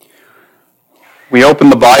We open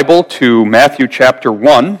the Bible to Matthew chapter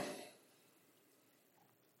 1.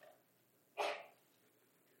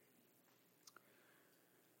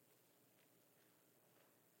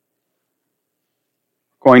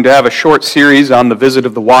 Going to have a short series on the visit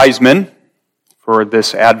of the wise men for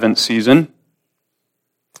this Advent season.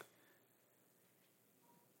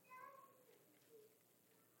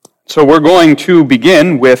 So we're going to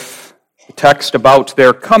begin with the text about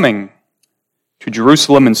their coming to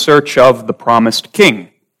Jerusalem in search of the promised king.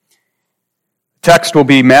 The text will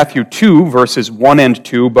be Matthew 2, verses 1 and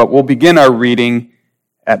 2, but we'll begin our reading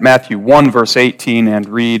at Matthew 1, verse 18, and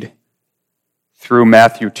read through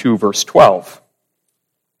Matthew 2, verse 12.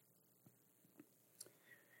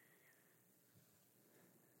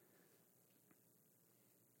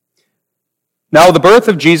 Now the birth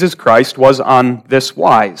of Jesus Christ was on this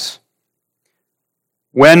wise.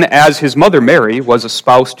 When, as his mother Mary was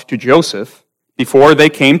espoused to Joseph, before they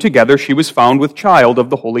came together, she was found with child of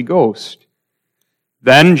the Holy Ghost.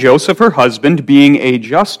 Then Joseph, her husband, being a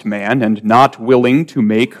just man and not willing to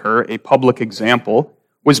make her a public example,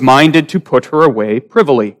 was minded to put her away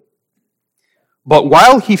privily. But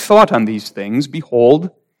while he thought on these things, behold,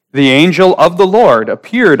 the angel of the Lord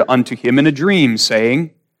appeared unto him in a dream, saying,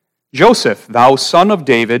 Joseph, thou son of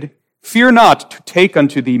David, fear not to take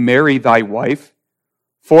unto thee Mary thy wife,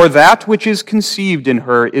 for that which is conceived in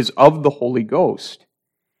her is of the Holy Ghost.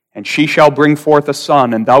 And she shall bring forth a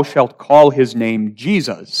son, and thou shalt call his name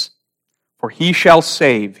Jesus, for he shall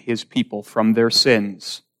save his people from their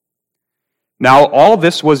sins. Now all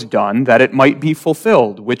this was done that it might be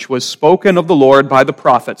fulfilled, which was spoken of the Lord by the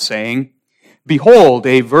prophet, saying, Behold,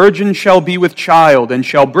 a virgin shall be with child, and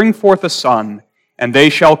shall bring forth a son, and they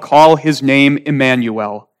shall call his name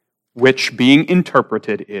Emmanuel, which being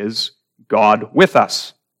interpreted is God with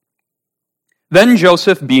us. Then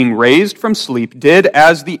Joseph, being raised from sleep, did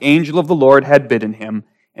as the angel of the Lord had bidden him,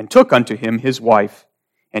 and took unto him his wife.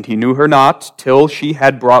 And he knew her not till she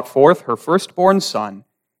had brought forth her firstborn son,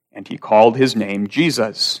 and he called his name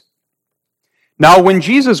Jesus. Now when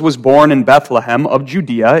Jesus was born in Bethlehem of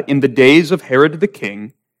Judea in the days of Herod the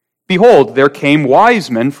king, behold, there came wise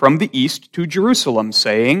men from the east to Jerusalem,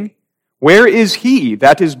 saying, Where is he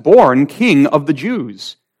that is born King of the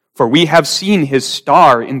Jews? For we have seen his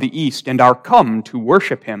star in the east, and are come to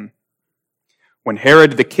worship him. When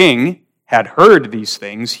Herod the king had heard these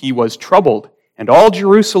things, he was troubled, and all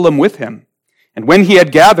Jerusalem with him. And when he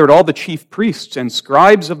had gathered all the chief priests and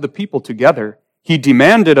scribes of the people together, he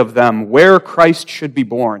demanded of them where Christ should be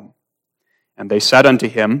born. And they said unto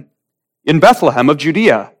him, In Bethlehem of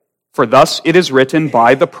Judea, for thus it is written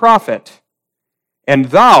by the prophet, And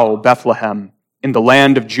thou, Bethlehem, in the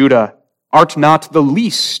land of Judah, art not the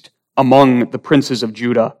least among the princes of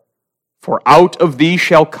Judah, for out of thee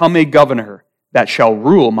shall come a governor that shall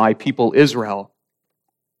rule my people Israel.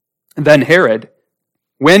 Then Herod,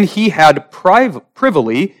 when he had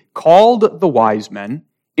privily called the wise men,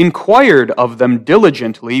 inquired of them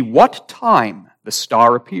diligently what time the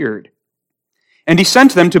star appeared. And he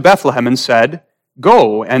sent them to Bethlehem and said,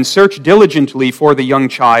 Go and search diligently for the young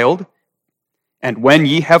child, and when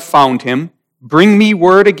ye have found him, bring me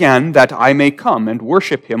word again that I may come and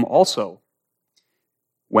worship him also.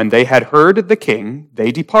 When they had heard the king,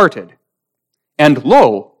 they departed. And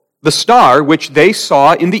lo, the star which they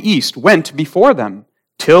saw in the east went before them,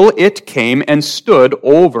 till it came and stood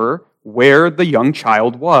over where the young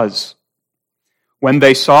child was. When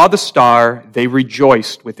they saw the star, they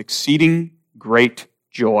rejoiced with exceeding great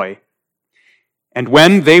joy. And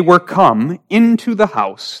when they were come into the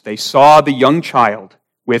house, they saw the young child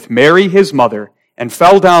with Mary his mother, and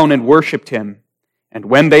fell down and worshipped him. And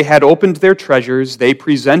when they had opened their treasures, they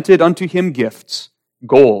presented unto him gifts,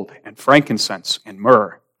 gold and frankincense and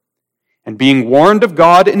myrrh. And being warned of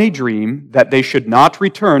God in a dream that they should not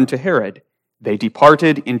return to Herod, they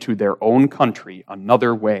departed into their own country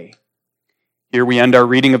another way. Here we end our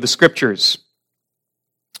reading of the Scriptures.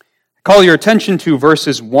 I call your attention to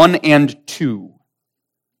verses 1 and 2,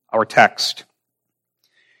 our text.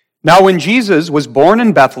 Now when Jesus was born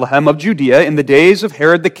in Bethlehem of Judea in the days of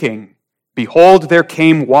Herod the king, behold, there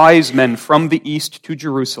came wise men from the east to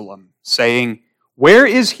Jerusalem, saying, Where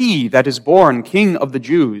is he that is born King of the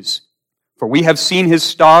Jews? For we have seen his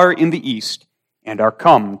star in the east, and are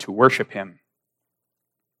come to worship him.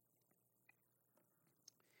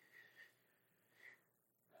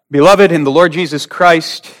 Beloved in the Lord Jesus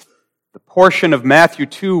Christ, the portion of Matthew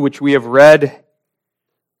 2 which we have read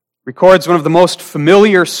records one of the most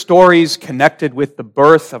familiar stories connected with the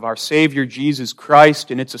birth of our Savior Jesus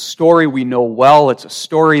Christ, and it's a story we know well. It's a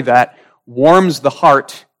story that warms the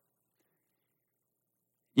heart.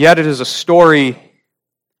 Yet it is a story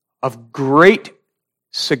of great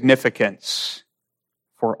significance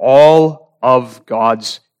for all of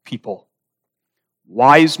God's people.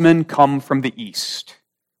 Wise men come from the east.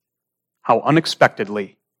 How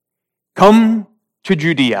unexpectedly. Come to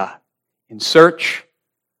Judea in search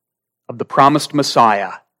of the promised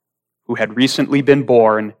Messiah who had recently been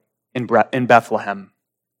born in Bethlehem.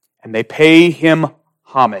 And they pay him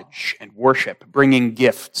homage and worship, bringing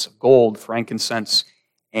gifts of gold, frankincense,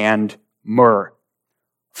 and myrrh.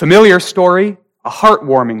 Familiar story, a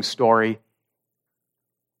heartwarming story,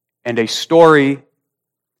 and a story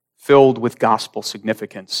filled with gospel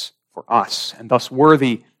significance for us, and thus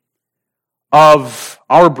worthy of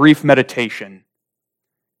our brief meditation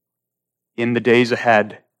in the days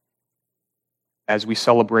ahead as we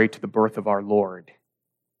celebrate the birth of our Lord.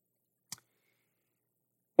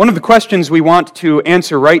 One of the questions we want to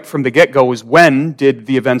answer right from the get-go is, when did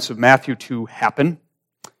the events of Matthew 2 happen?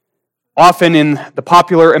 Often in the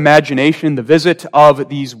popular imagination, the visit of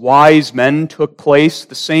these wise men took place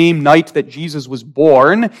the same night that Jesus was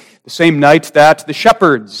born, the same night that the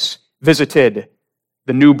shepherds visited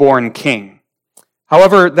the newborn king.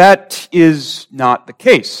 However, that is not the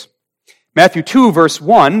case. Matthew 2, verse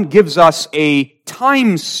 1, gives us a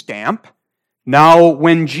time stamp. Now,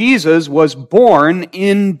 when Jesus was born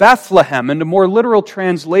in Bethlehem, and a more literal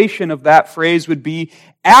translation of that phrase would be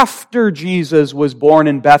after Jesus was born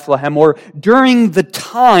in Bethlehem, or during the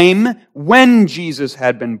time when Jesus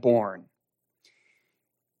had been born.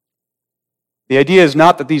 The idea is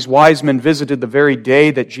not that these wise men visited the very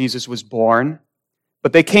day that Jesus was born,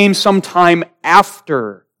 but they came sometime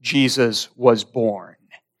after Jesus was born.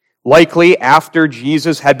 Likely after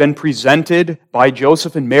Jesus had been presented by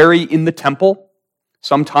Joseph and Mary in the temple.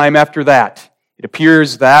 Sometime after that. It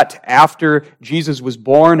appears that after Jesus was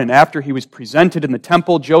born and after he was presented in the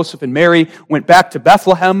temple, Joseph and Mary went back to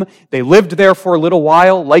Bethlehem. They lived there for a little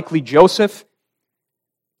while. Likely Joseph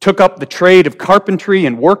took up the trade of carpentry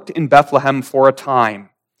and worked in Bethlehem for a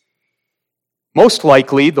time. Most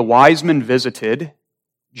likely, the wise men visited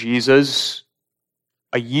Jesus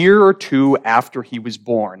a year or two after he was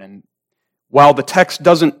born. And while the text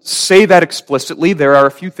doesn't say that explicitly, there are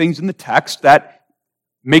a few things in the text that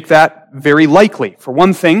make that very likely. For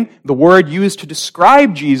one thing, the word used to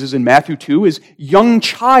describe Jesus in Matthew 2 is young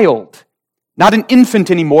child. Not an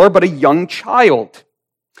infant anymore, but a young child.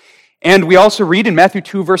 And we also read in Matthew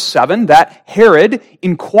 2, verse 7, that Herod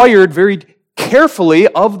inquired very carefully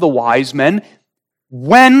of the wise men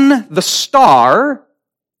when the star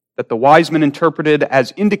that the wise men interpreted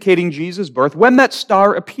as indicating Jesus' birth, when that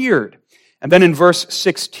star appeared. And then in verse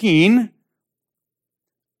 16,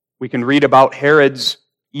 we can read about Herod's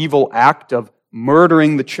evil act of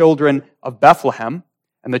murdering the children of Bethlehem.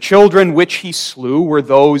 And the children which he slew were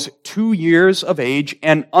those 2 years of age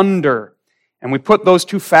and under. And we put those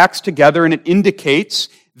two facts together, and it indicates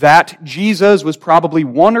that Jesus was probably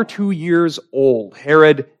 1 or 2 years old.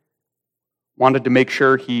 Herod wanted to make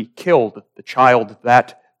sure he killed the child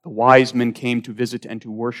that the wise men came to visit and to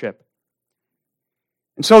worship.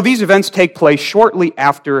 And so these events take place shortly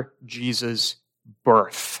after Jesus'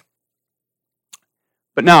 birth.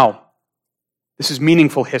 But now, this is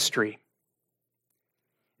meaningful history.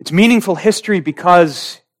 It's meaningful history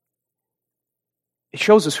because it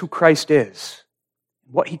shows us who Christ is,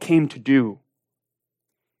 what he came to do.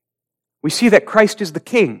 We see that Christ is the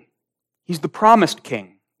king. He's the promised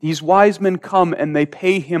king. These wise men come and they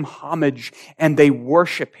pay him homage and they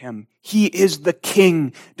worship him. He is the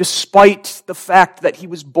king, despite the fact that he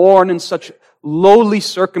was born in such lowly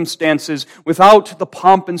circumstances, without the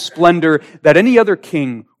pomp and splendor that any other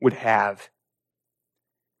king would have.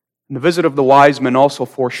 And the visit of the wise men also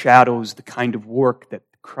foreshadows the kind of work that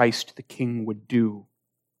Christ the King would do.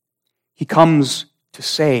 He comes to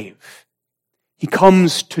save. He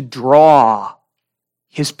comes to draw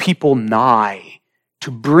his people nigh,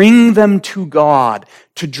 to bring them to God,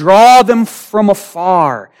 to draw them from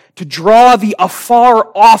afar, to draw the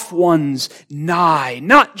afar-off ones nigh,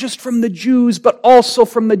 not just from the Jews, but also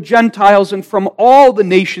from the Gentiles and from all the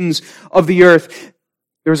nations of the earth.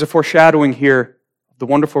 There's a foreshadowing here of the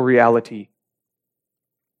wonderful reality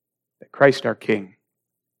that Christ our King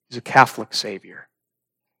is a Catholic Savior.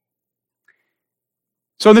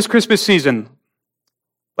 So in this Christmas season,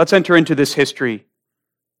 let's enter into this history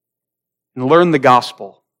and learn the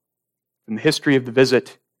gospel from the history of the visit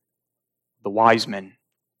of the wise men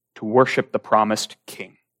to worship the promised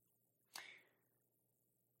king.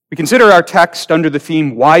 We consider our text under the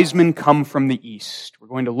theme, Wise Men Come from the East. We're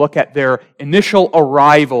going to look at their initial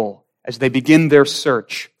arrival as they begin their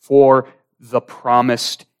search for the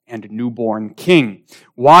promised and newborn king.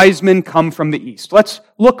 Wise men come from the East. Let's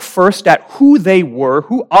look first at who they were.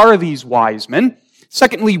 Who are these wise men?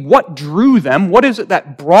 Secondly, what drew them? What is it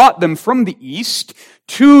that brought them from the east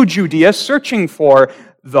to Judea, searching for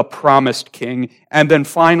the promised king? And then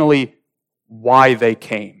finally, why they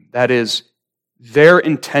came. That is, their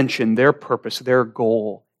intention, their purpose, their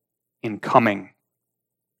goal in coming.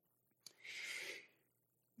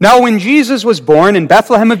 Now, when Jesus was born in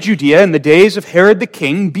Bethlehem of Judea in the days of Herod the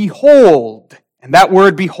king, behold, and that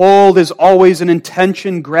word behold is always an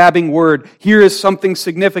intention-grabbing word. Here is something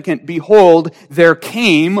significant. Behold, there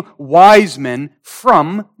came wise men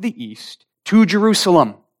from the east to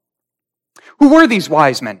Jerusalem. Who were these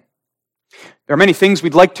wise men? There are many things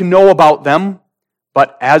we'd like to know about them,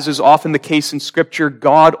 but as is often the case in Scripture,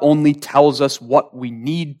 God only tells us what we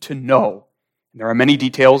need to know. And there are many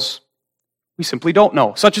details we simply don't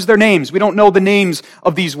know, such as their names. We don't know the names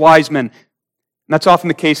of these wise men. And that's often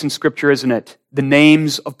the case in Scripture, isn't it? The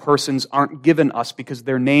names of persons aren't given us because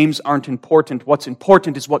their names aren't important. What's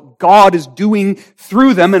important is what God is doing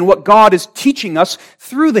through them and what God is teaching us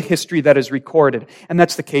through the history that is recorded. And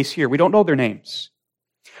that's the case here. We don't know their names.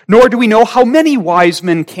 Nor do we know how many wise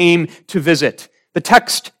men came to visit. The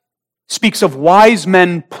text speaks of wise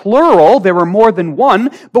men plural. There were more than one,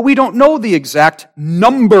 but we don't know the exact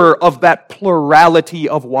number of that plurality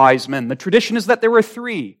of wise men. The tradition is that there were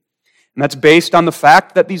 3. And that's based on the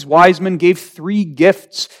fact that these wise men gave 3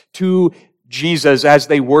 gifts to Jesus as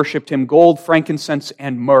they worshiped him: gold, frankincense,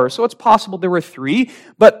 and myrrh. So it's possible there were 3,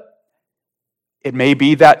 but it may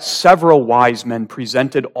be that several wise men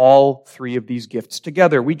presented all 3 of these gifts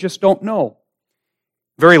together. We just don't know.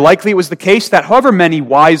 Very likely it was the case that however many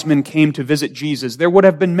wise men came to visit Jesus, there would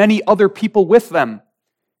have been many other people with them.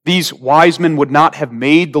 These wise men would not have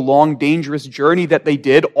made the long, dangerous journey that they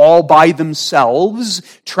did all by themselves.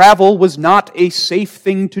 Travel was not a safe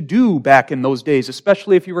thing to do back in those days,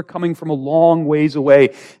 especially if you were coming from a long ways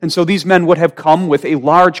away. And so these men would have come with a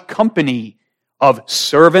large company of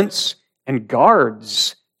servants and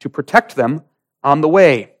guards to protect them on the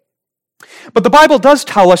way. But the Bible does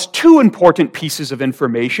tell us 2 important pieces of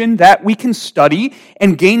information that we can study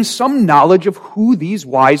and gain some knowledge of who these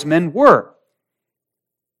wise men were.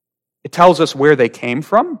 It tells us where they came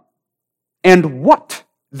from and what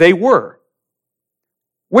they were.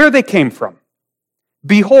 Where they came from.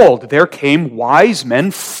 Behold, there came wise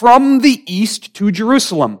men from the east to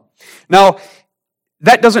Jerusalem. Now,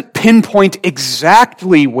 that doesn't pinpoint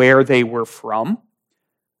exactly where they were from,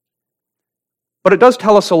 but it does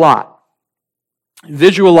tell us a lot.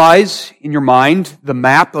 Visualize in your mind the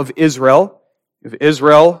map of Israel. You have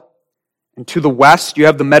Israel, and to the west you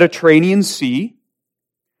have the Mediterranean Sea.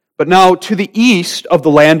 But now to the east of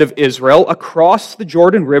the land of Israel, across the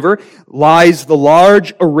Jordan River, lies the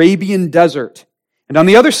large Arabian desert. And on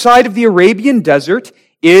the other side of the Arabian desert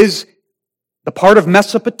is the part of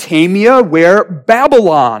Mesopotamia where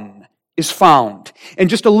Babylon is found. And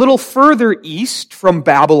just a little further east from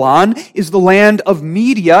Babylon is the land of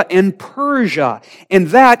Media and Persia. And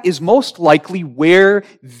that is most likely where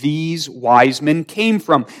these wise men came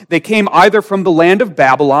from. They came either from the land of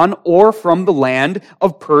Babylon or from the land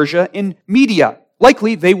of Persia and Media.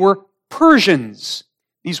 Likely they were Persians.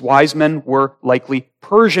 These wise men were likely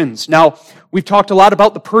Persians. Now, we've talked a lot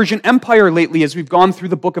about the Persian Empire lately as we've gone through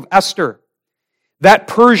the book of Esther. That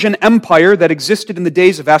Persian Empire that existed in the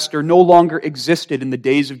days of Esther no longer existed in the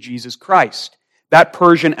days of Jesus Christ. That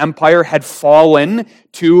Persian Empire had fallen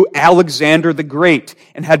to Alexander the Great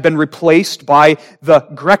and had been replaced by the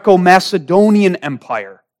Greco-Macedonian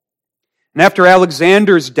Empire. And after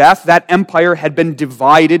Alexander's death, that empire had been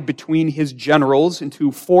divided between his generals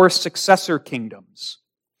into 4 successor kingdoms.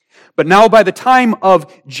 But now by the time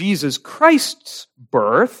of Jesus Christ's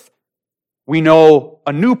birth, we know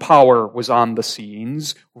a new power was on the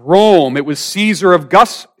scenes. Rome. It was Caesar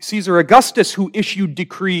Augustus who issued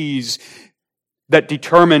decrees that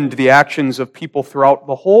determined the actions of people throughout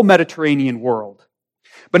the whole Mediterranean world.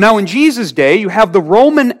 But now in Jesus' day, you have the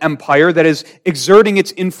Roman Empire that is exerting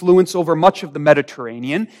its influence over much of the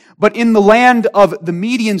Mediterranean. But in the land of the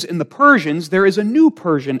Medians and the Persians, there is a new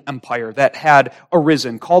Persian Empire that had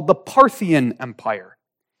arisen called the Parthian Empire.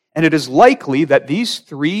 And it is likely that these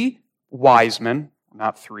 3 wise men,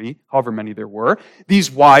 not 3, however many there were,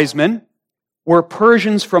 these wise men were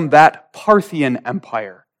Persians from that Parthian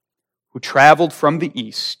Empire who traveled from the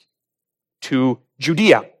east to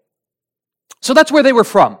Judea. So that's where they were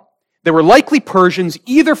from. They were likely Persians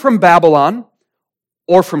either from Babylon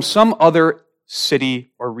or from some other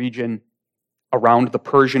city or region around the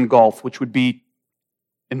Persian Gulf, which would be,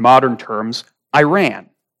 in modern terms, Iran.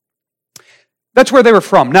 That's where they were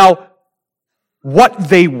from. Now, what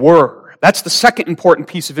they were. That's the second important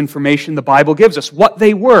piece of information the Bible gives us. What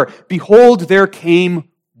they were. Behold, there came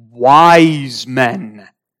wise men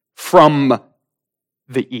from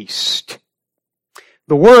the east.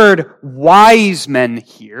 The word wise men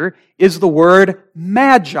here is the word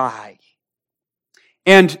magi.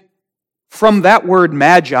 And from that word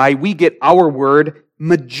magi, we get our word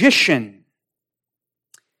magician.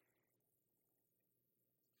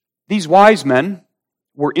 These wise men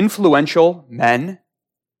were influential men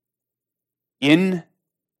in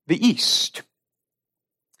the East.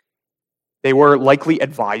 They were likely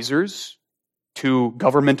advisors to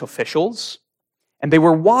government officials, and they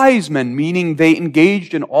were wise men, meaning they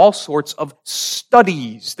engaged in all sorts of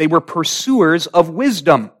studies. They were pursuers of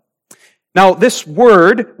wisdom. Now, this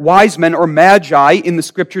word, wise men or magi, in the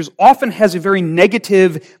Scriptures often has a very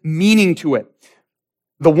negative meaning to it.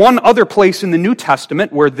 The one other place in the New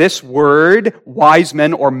Testament where this word, wise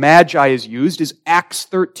men or magi, is used is Acts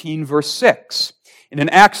 13, verse 6. And in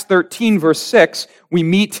Acts 13, verse 6, we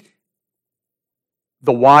meet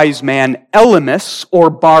the wise man Elymas, or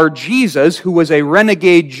Bar-Jesus, who was a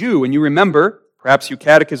renegade Jew. And you remember, perhaps you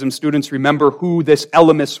catechism students remember who this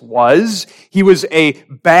Elymas was. He was a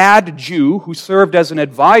bad Jew who served as an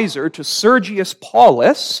advisor to Sergius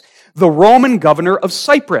Paulus, the Roman governor of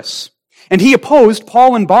Cyprus. And he opposed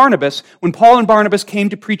Paul and Barnabas when Paul and Barnabas came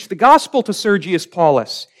to preach the gospel to Sergius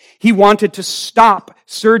Paulus. He wanted to stop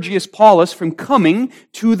Sergius Paulus from coming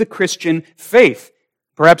to the Christian faith.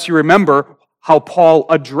 Perhaps you remember how Paul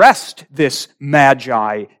addressed this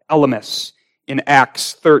magi, Elymas, in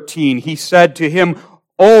Acts 13. He said to him,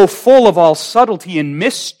 "O full of all subtlety and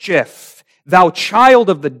mischief, thou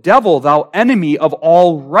child of the devil, thou enemy of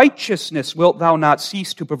all righteousness, wilt thou not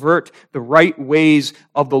cease to pervert the right ways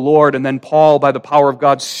of the Lord?" And then Paul, by the power of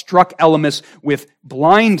God, struck Elymas with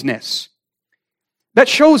blindness. That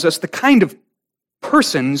shows us the kind of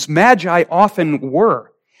persons magi often were.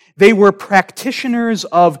 They were practitioners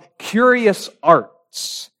of curious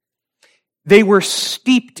arts. They were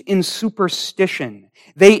steeped in superstition.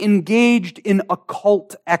 They engaged in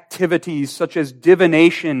occult activities such as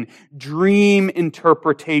divination, dream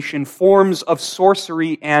interpretation, forms of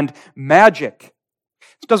sorcery and magic.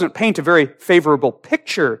 This doesn't paint a very favorable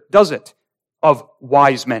picture, does it, of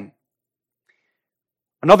wise men?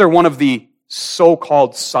 Another one of the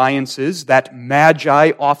so-called sciences that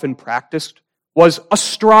magi often practiced was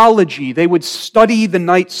astrology. They would study the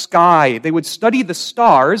night sky. They would study the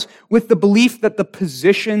stars with the belief that the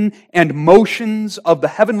position and motions of the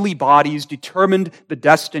heavenly bodies determined the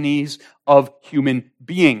destinies of human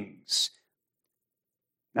beings.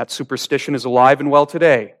 That superstition is alive and well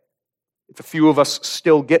today. If a few of us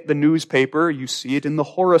still get the newspaper, you see it in the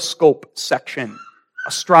horoscope section.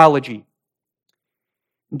 Astrology.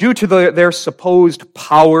 Due to their supposed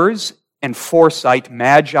powers and foresight,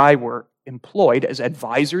 magi were employed as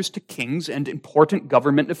advisors to kings and important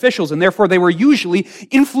government officials, and therefore they were usually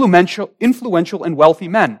influential and wealthy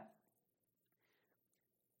men.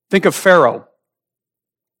 Think of Pharaoh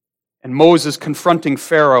and Moses confronting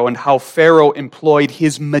Pharaoh and how Pharaoh employed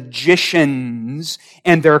his magicians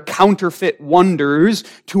and their counterfeit wonders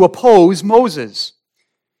to oppose Moses.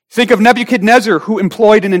 Think of Nebuchadnezzar, who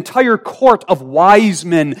employed an entire court of wise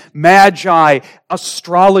men, magi,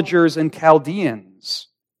 astrologers, and Chaldeans.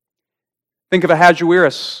 Think of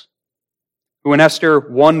Ahasuerus, who in Esther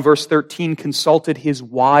 1 verse 13 consulted his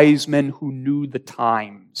wise men who knew the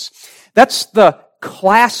times. That's the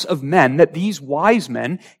class of men that these wise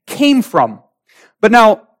men came from. But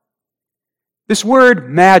now, this word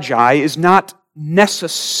magi is not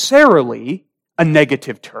necessarily a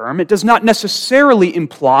negative term. It does not necessarily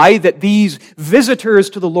imply that these visitors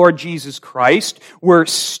to the Lord Jesus Christ were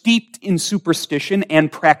steeped in superstition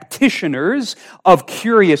and practitioners of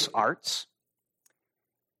curious arts.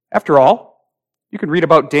 After all, you can read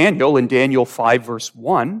about Daniel in Daniel 5 verse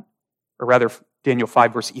 1, or rather Daniel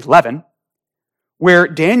 5 verse 11, where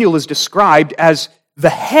Daniel is described as the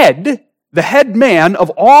head man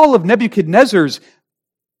of all of Nebuchadnezzar's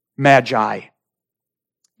magi.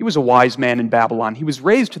 He was a wise man in Babylon. He was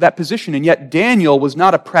raised to that position, and yet Daniel was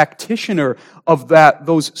not a practitioner of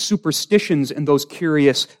those superstitions and those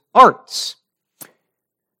curious arts.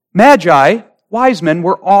 Magi, wise men,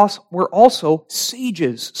 were also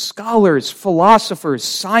sages, scholars, philosophers,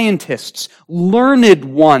 scientists, learned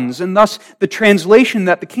ones, and thus the translation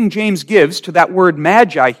that the King James gives to that word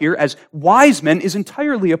magi here as wise men is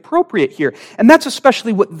entirely appropriate here. And that's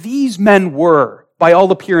especially what these men were, by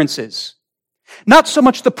all appearances. Not so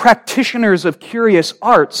much the practitioners of curious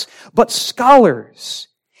arts, but scholars.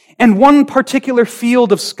 And one particular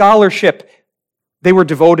field of scholarship they were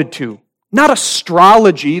devoted to. Not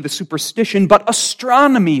astrology, the superstition, but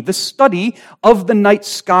astronomy, the study of the night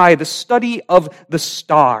sky, the study of the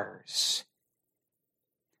stars.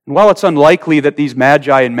 And while it's unlikely that these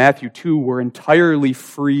magi in Matthew 2 were entirely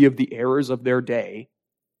free of the errors of their day,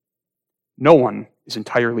 no one is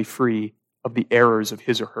entirely free of the errors of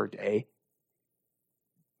his or her day.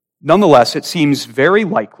 Nonetheless, it seems very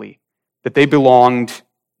likely that they belonged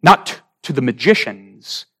not to the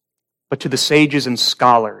magicians, but to the sages and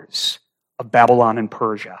scholars of Babylon and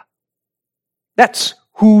Persia. That's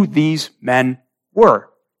who these men were.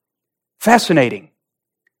 Fascinating.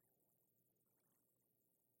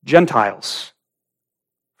 Gentiles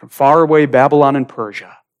from faraway Babylon and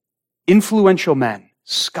Persia, influential men,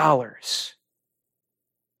 scholars,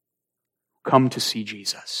 come to see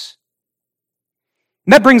Jesus.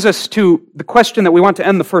 And that brings us to the question that we want to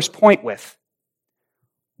end the first point with.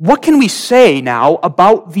 What can we say now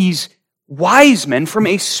about these wise men from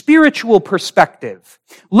a spiritual perspective?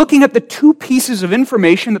 Looking at the two pieces of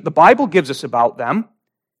information that the Bible gives us about them,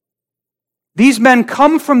 these men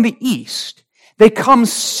come from the east. They come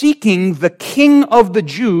seeking the King of the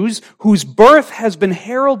Jews, whose birth has been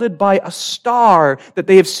heralded by a star that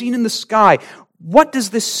they have seen in the sky. What does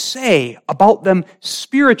this say about them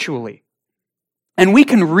spiritually? And we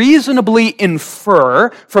can reasonably infer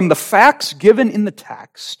from the facts given in the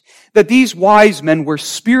text that these wise men were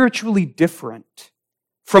spiritually different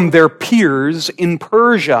from their peers in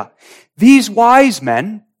Persia. These wise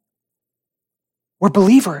men were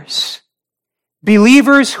believers.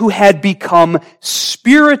 Believers who had become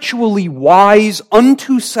spiritually wise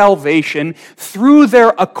unto salvation through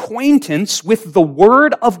their acquaintance with the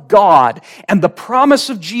Word of God and the promise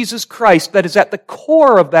of Jesus Christ that is at the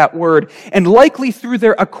core of that Word, and likely through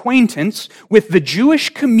their acquaintance with the Jewish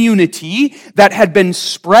community that had been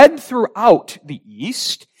spread throughout the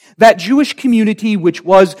East, that Jewish community which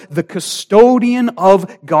was the custodian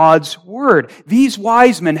of God's Word. These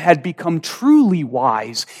wise men had become truly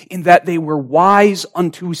wise in that they were wise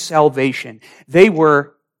unto salvation. They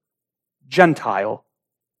were Gentile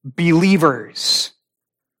believers.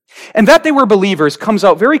 And that they were believers comes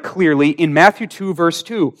out very clearly in Matthew 2, verse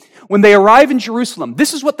 2. When they arrive in Jerusalem,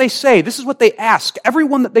 this is what they say, this is what they ask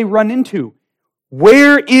everyone that they run into.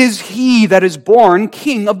 Where is he that is born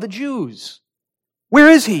King of the Jews? Where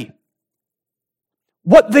is he?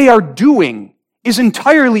 What they are doing is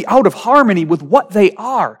entirely out of harmony with what they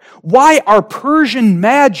are. Why are Persian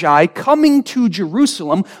magi coming to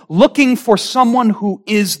Jerusalem looking for someone who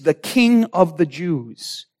is the King of the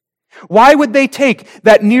Jews? Why would they take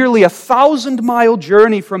that nearly 1,000-mile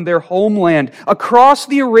journey from their homeland across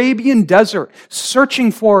the Arabian desert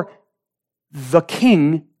searching for the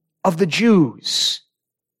King of the Jews?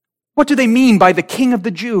 What do they mean by the King of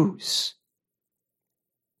the Jews?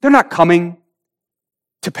 They're not coming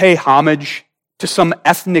to pay homage to some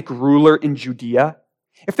ethnic ruler in Judea.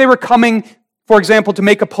 If they were coming, for example, to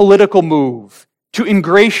make a political move, to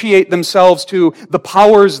ingratiate themselves to the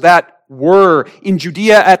powers that were in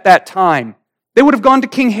Judea at that time, they would have gone to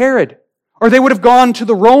King Herod, or they would have gone to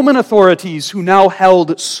the Roman authorities who now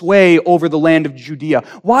held sway over the land of Judea.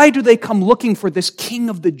 Why do they come looking for this King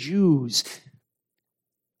of the Jews?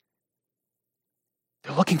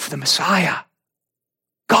 They're looking for the Messiah.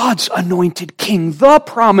 God's anointed king, the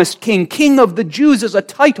promised king, King of the Jews is a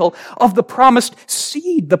title of the promised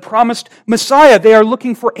seed, the promised Messiah. They are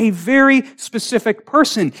looking for a very specific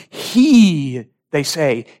person. He, they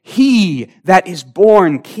say, he that is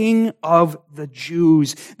born King of the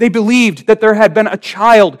Jews. They believed that there had been a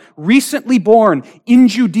child recently born in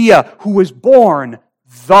Judea who was born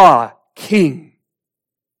the king.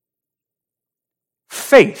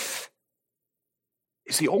 Faith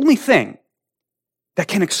is the only thing that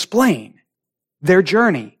can explain their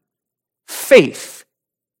journey. Faith,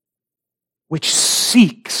 which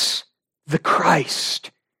seeks the Christ.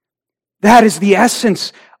 That is the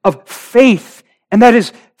essence of faith, and that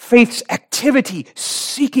is faith's activity,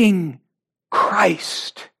 seeking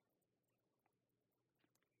Christ.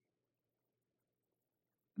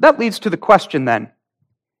 That leads to the question then,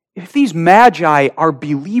 if these magi are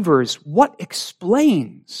believers, what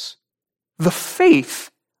explains the faith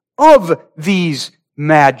of these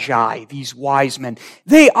magi, these wise men?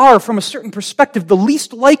 They are, from a certain perspective, the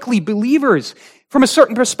least likely believers. From a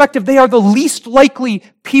certain perspective, they are the least likely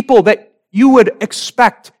people that you would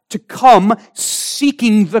expect to come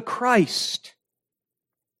seeking the Christ.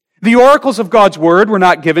 The oracles of God's word were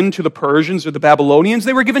not given to the Persians or the Babylonians.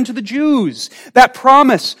 They were given to the Jews. That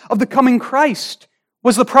promise of the coming Christ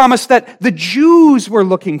was the promise that the Jews were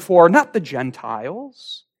looking for, not the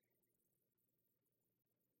Gentiles.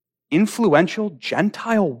 Influential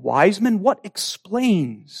Gentile wise men? What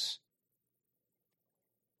explains?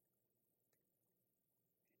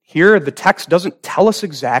 Here, the text doesn't tell us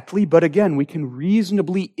exactly, but again, we can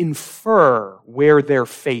reasonably infer where their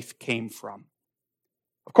faith came from.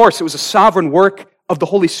 Of course, it was a sovereign work of the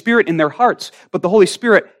Holy Spirit in their hearts, but the Holy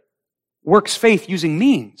Spirit works faith using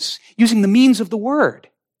the means of the Word.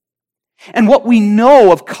 And what we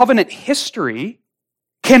know of covenant history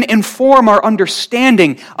can inform our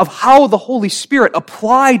understanding of how the Holy Spirit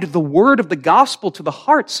applied the word of the gospel to the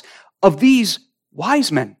hearts of these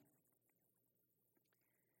wise men.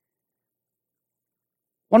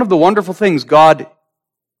 One of the wonderful things God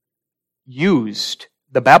used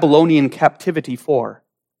the Babylonian captivity for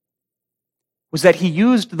was that he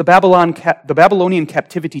used the Babylonian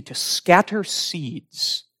captivity to scatter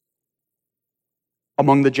seeds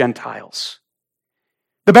among the Gentiles.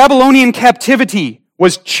 The Babylonian captivity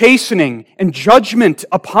was chastening and judgment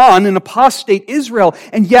upon an apostate Israel,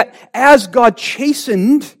 and yet as God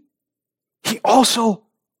chastened, he also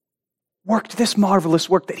worked this marvelous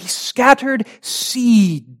work that he scattered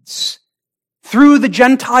seeds through the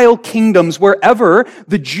Gentile kingdoms wherever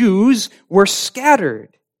the Jews were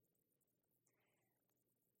scattered.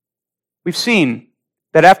 We've seen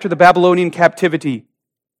that after the Babylonian captivity,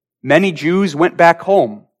 many Jews went back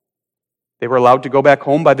home. They were allowed to go back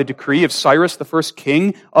home by the decree of Cyrus, the first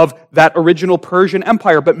king of that original Persian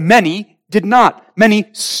Empire, but many did not. Many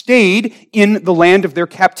stayed in the land of their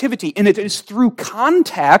captivity. And it is through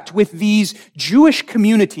contact with these Jewish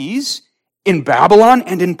communities in Babylon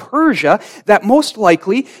and in Persia that most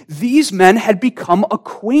likely these men had become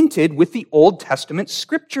acquainted with the Old Testament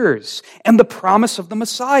scriptures and the promise of the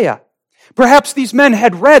Messiah. Perhaps these men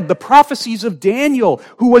had read the prophecies of Daniel,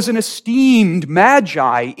 who was an esteemed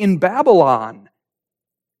magi in Babylon.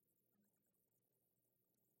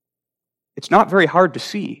 It's not very hard to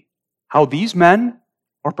see how these men,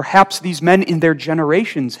 or perhaps these men in their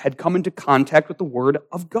generations, had come into contact with the Word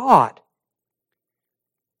of God.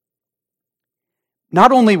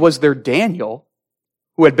 Not only was there Daniel,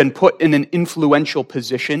 who had been put in an influential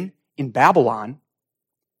position in Babylon,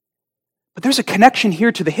 but there's a connection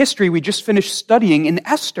here to the history we just finished studying in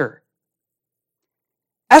Esther.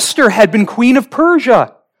 Esther had been queen of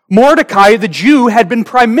Persia. Mordecai, the Jew, had been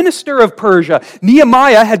prime minister of Persia.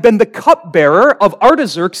 Nehemiah had been the cupbearer of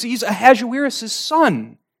Artaxerxes, Ahasuerus'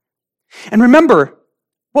 son. And remember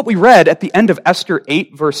what we read at the end of Esther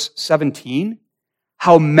 8, verse 17,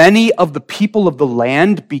 how many of the people of the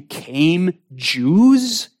land became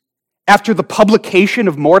Jews after the publication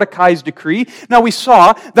of Mordecai's decree. Now we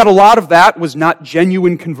saw that a lot of that was not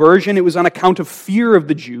genuine conversion. It was on account of fear of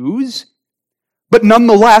the Jews. But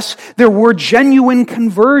nonetheless, there were genuine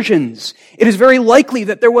conversions. It is very likely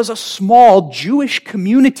that there was a small Jewish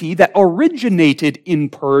community that originated in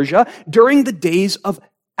Persia during the days of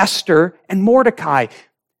Esther and Mordecai.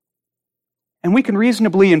 And we can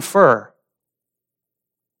reasonably infer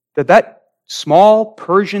that that small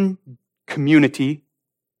Persian community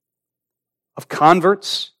of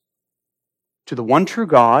converts to the one true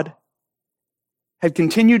God had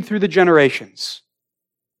continued through the generations.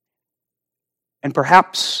 And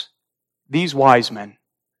perhaps these wise men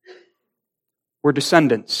were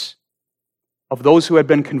descendants of those who had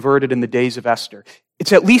been converted in the days of Esther.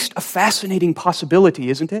 It's at least a fascinating possibility,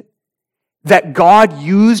 isn't it? That God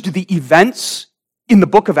used the events in the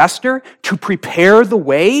book of Esther to prepare the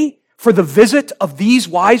way for the visit of these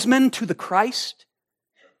wise men to the Christ.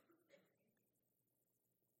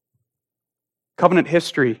 Covenant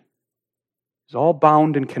history is all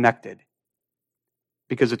bound and connected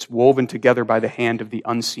because it's woven together by the hand of the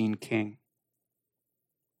unseen King.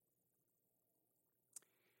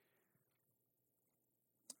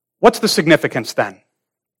 What's the significance then?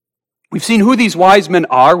 We've seen who these wise men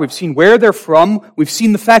are. We've seen where they're from. We've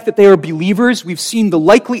seen the fact that they are believers. We've seen the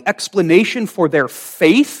likely explanation for their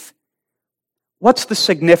faith. What's the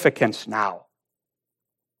significance now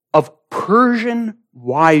of Persian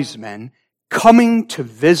wise men coming to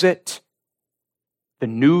visit the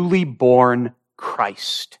newly born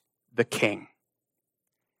Christ, the King?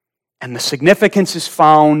 And the significance is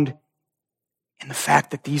found in the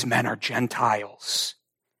fact that these men are Gentiles,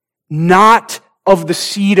 not of the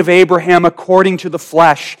seed of Abraham according to the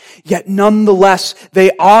flesh, yet nonetheless they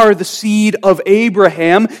are the seed of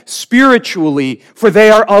Abraham spiritually, for they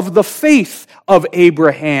are of the faith of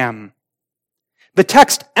Abraham. The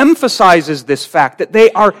text emphasizes this fact that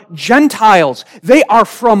they are Gentiles. They are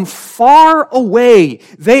from far away.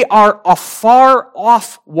 They are afar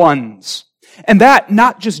off ones. And that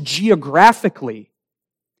not just geographically,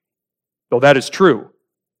 though that is true,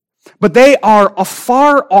 but they are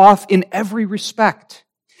afar off in every respect.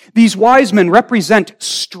 These wise men represent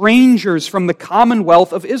strangers from the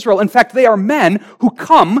commonwealth of Israel. In fact, they are men who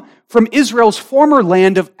come from Israel's former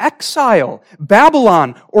land of exile,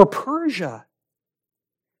 Babylon or Persia.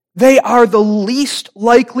 They are the least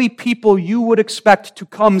likely people you would expect to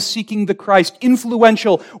come seeking the Christ,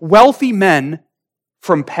 influential, wealthy men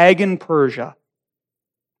from pagan Persia.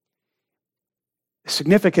 The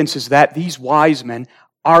significance is that these wise men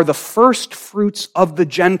are the first fruits of the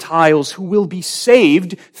Gentiles who will be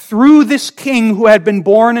saved through this king who had been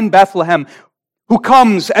born in Bethlehem, who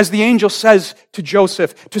comes, as the angel says to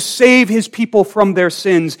Joseph, to save his people from their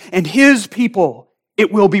sins. And his people,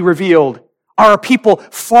 it will be revealed, are a people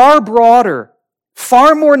far broader,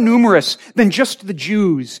 far more numerous than just the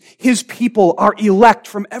Jews. His people are elect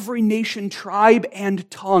from every nation, tribe, and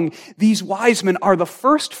tongue. These wise men are the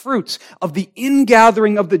first fruits of the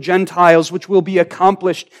ingathering of the Gentiles, which will be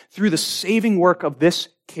accomplished through the saving work of this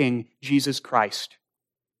King, Jesus Christ.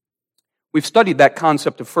 We've studied that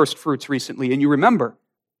concept of first fruits recently, and you remember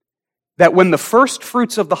that when the first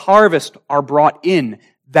fruits of the harvest are brought in,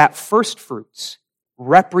 that first fruits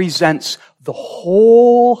represents the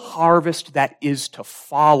whole harvest that is to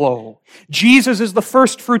follow. Jesus is the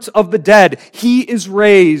first fruits of the dead. He is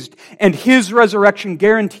raised, and his resurrection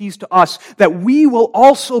guarantees to us that we will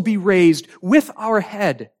also be raised with our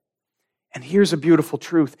head. And here's a beautiful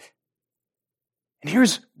truth. And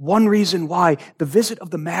here's one reason why the visit of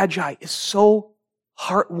the Magi is so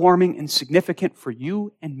heartwarming and significant for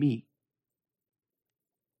you and me.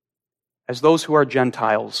 As those who are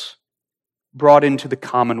Gentiles, brought into the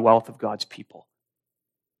commonwealth of God's people.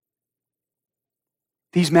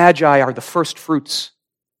 These Magi are the first fruits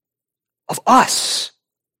of us,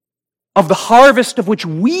 of the harvest of which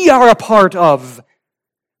we are a part of,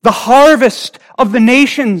 the harvest of the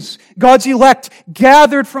nations, God's elect,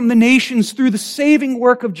 gathered from the nations through the saving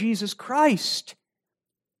work of Jesus Christ.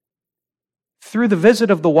 Through the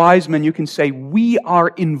visit of the wise men, you can say, we are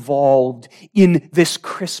involved in this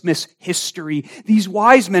Christmas history. These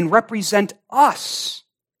wise men represent us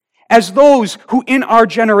as those who in our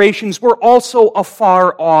generations were also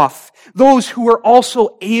afar off, those who were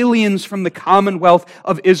also aliens from the commonwealth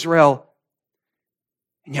of Israel.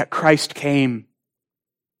 And yet Christ came.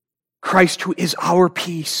 Christ, who is our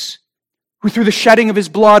peace, who through the shedding of his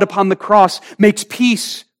blood upon the cross makes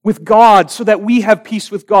peace with God so that we have peace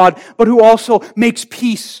with God, but who also makes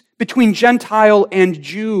peace between Gentile and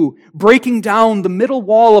Jew, breaking down the middle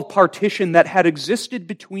wall of partition that had existed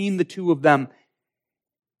between the two of them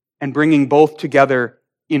and bringing both together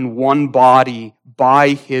in one body by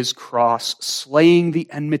his cross, slaying the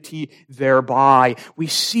enmity thereby. We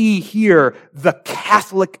see here the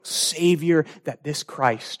Catholic Savior that this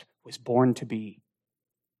Christ was born to be.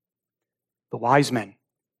 The wise men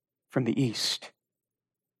from the East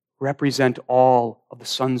represent all of the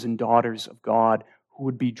sons and daughters of God who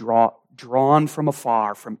would be drawn from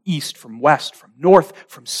afar, from east, from west, from north,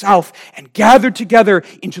 from south, and gathered together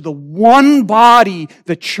into the one body,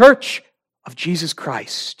 the church of Jesus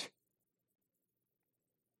Christ.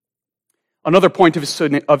 Another point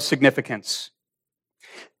of significance.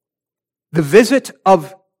 The visit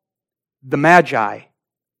of the Magi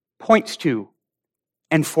points to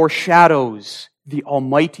and foreshadows the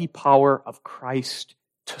almighty power of Christ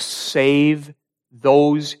to save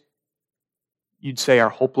those you'd say are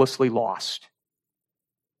hopelessly lost.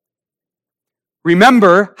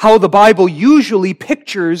 Remember how the Bible usually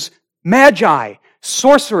pictures magi,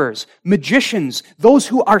 sorcerers, magicians, those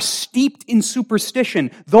who are steeped in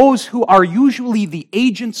superstition, those who are usually the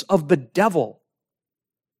agents of the devil.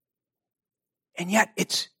 And yet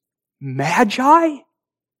it's magi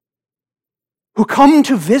who come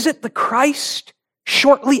to visit the Christ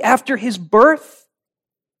shortly after his birth,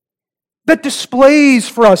 that displays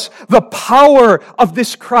for us the power of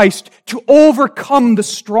this Christ to overcome the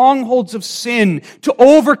strongholds of sin, to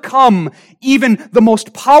overcome even the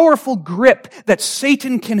most powerful grip that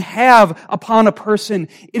Satan can have upon a person.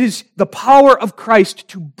 It is the power of Christ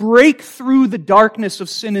to break through the darkness of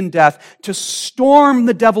sin and death, to storm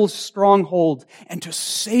the devil's stronghold, and to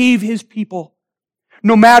save his people.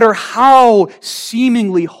 No matter how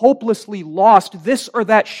seemingly hopelessly lost this or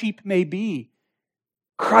that sheep may be,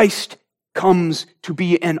 Christ comes to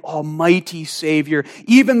be an almighty Savior.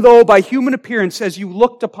 Even though by human appearance, as you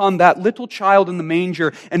looked upon that little child in the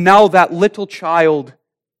manger, and now that little child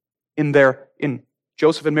in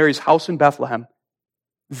Joseph and Mary's house in Bethlehem,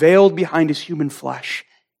 veiled behind his human flesh,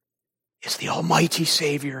 is the almighty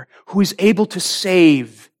Savior who is able to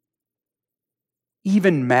save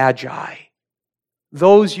even magi,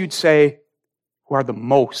 those you'd say who are the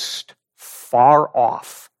most far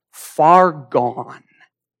off, far gone.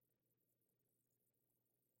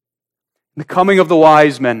 The coming of the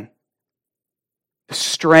wise men, the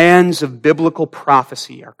strands of biblical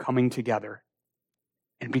prophecy are coming together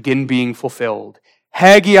and begin being fulfilled.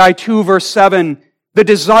 Haggai 2 verse 7, the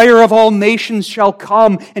desire of all nations shall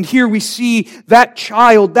come. And here we see that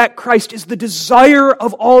child, that Christ, is the desire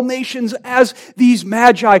of all nations, as these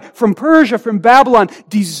magi from Persia, from Babylon,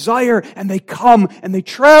 desire, and they come and they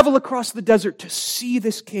travel across the desert to see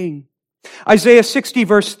this king. Isaiah 60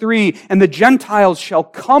 verse 3, and the Gentiles shall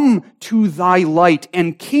come to thy light,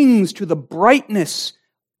 and kings to the brightness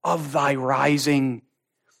of thy rising.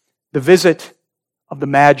 The visit of the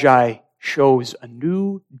Magi shows a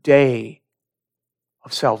new day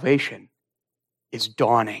of salvation is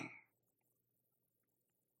dawning.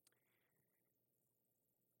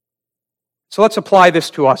 So let's apply this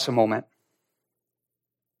to us a moment.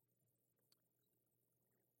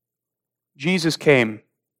 Jesus came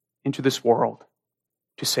into this world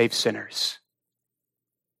to save sinners.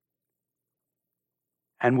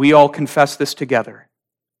 And we all confess this together,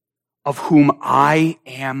 of whom I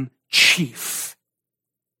am chief.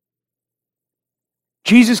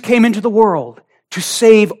 Jesus came into the world to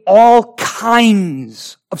save all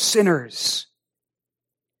kinds of sinners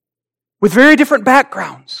with very different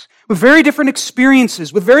backgrounds, with very different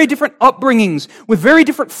experiences, with very different upbringings, with very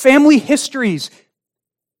different family histories,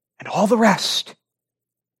 and all the rest.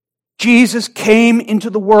 Jesus came into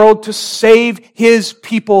the world to save His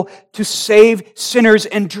people, to save sinners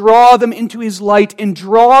and draw them into His light and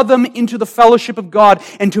draw them into the fellowship of God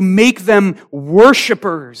and to make them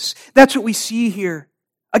worshipers. That's what we see here.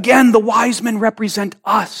 Again, the wise men represent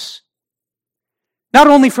us. Not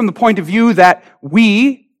only from the point of view that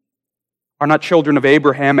we are not children of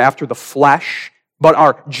Abraham after the flesh, but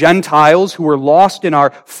are Gentiles who were lost in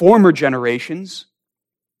our former generations.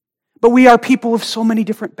 But we are people with so many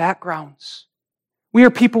different backgrounds. We are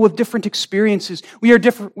people with different experiences. We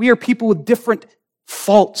are people with different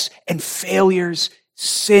faults and failures,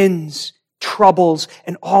 sins, troubles,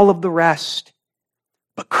 and all of the rest.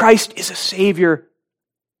 But Christ is a Savior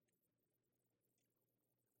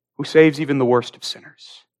who saves even the worst of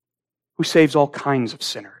sinners, who saves all kinds of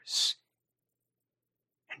sinners,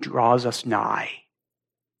 and draws us nigh.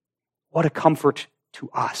 What a comfort to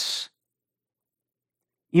us.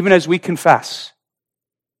 Even as we confess,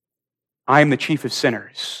 I am the chief of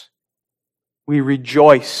sinners, we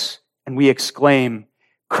rejoice and we exclaim,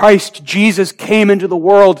 Christ Jesus came into the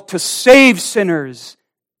world to save sinners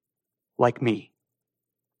like me.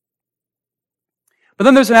 But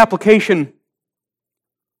then there's an application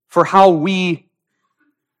for how we,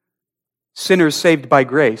 sinners saved by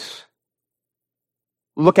grace,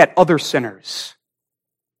 look at other sinners.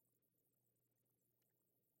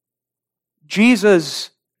 Jesus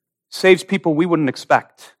saves people we wouldn't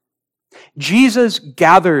expect. Jesus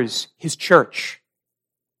gathers His church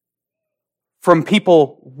from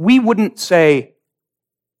people we wouldn't say,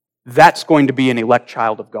 that's going to be an elect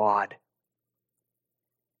child of God.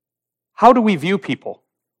 How do we view people?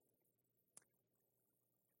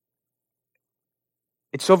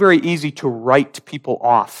 It's so very easy to write people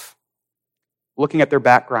off, looking at their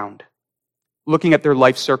background, looking at their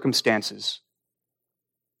life circumstances,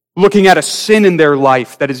 looking at a sin in their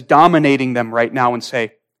life that is dominating them right now and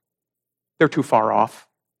say, they're too far off.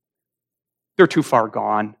 They're too far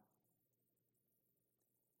gone.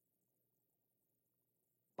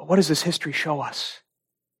 But what does this history show us?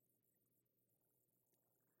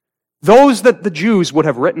 Those that the Jews would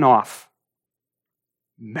have written off,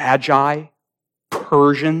 Magi,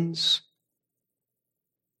 Persians,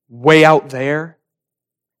 way out there,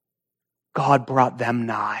 God brought them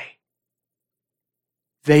nigh.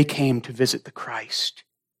 They came to visit the Christ,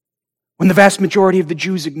 when the vast majority of the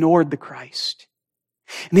Jews ignored the Christ.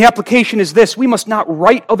 And the application is this: we must not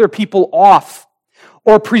write other people off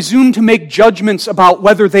or presume to make judgments about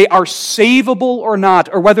whether they are savable or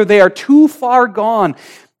not, or whether they are too far gone.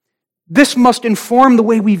 This must inform the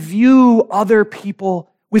way we view other people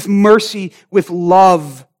with mercy, with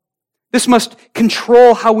love. This must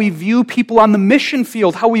control how we view people on the mission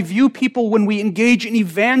field, how we view people when we engage in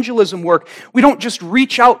evangelism work. We don't just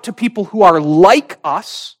reach out to people who are like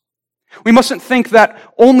us. We mustn't think that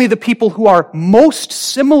only the people who are most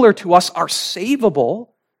similar to us are savable.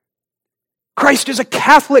 Christ is a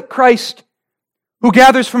Catholic Christ who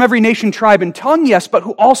gathers from every nation, tribe, and tongue, yes, but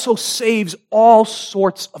who also saves all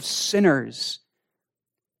sorts of sinners.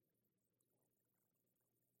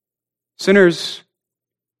 Sinners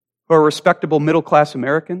who are respectable middle-class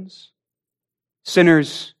Americans,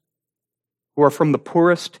 sinners who are from the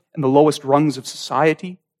poorest and the lowest rungs of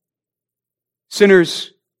society,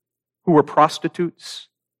 sinners who were prostitutes,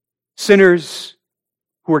 sinners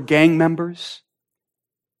who were gang members.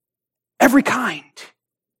 Every kind.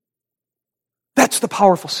 That's the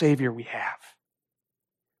powerful Savior we have.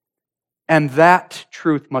 And that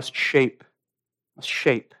truth must shape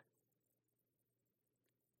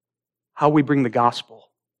how we bring the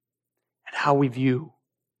gospel and how we view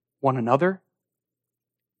one another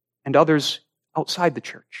and others outside the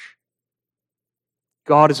church.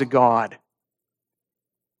 God is a God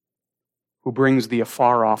who brings the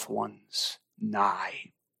afar-off ones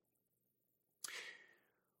nigh.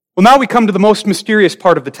 Well, now we come to the most mysterious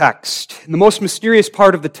part of the text. And the most mysterious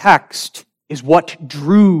part of the text is what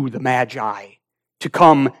drew the Magi to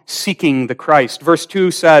come seeking the Christ. Verse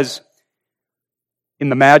 2 says, in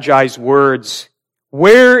the Magi's words,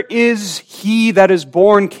 "Where is he that is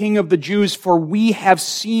born King of the Jews? For we have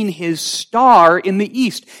seen his star in the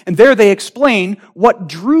east." And there they explain what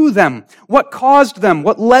drew them, what caused them,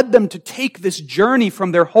 what led them to take this journey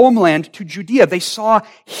from their homeland to Judea. They saw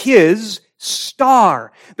his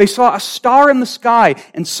star. They saw a star in the sky,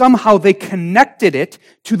 and somehow they connected it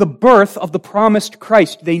to the birth of the promised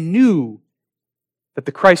Christ. They knew that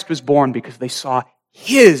the Christ was born because they saw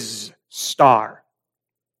his star.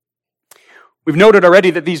 We've noted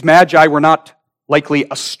already that these Magi were not likely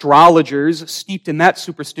astrologers steeped in that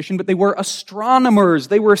superstition, but they were astronomers.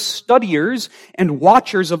 They were studiers and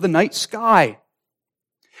watchers of the night sky.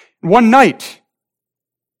 One night,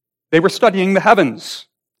 they were studying the heavens.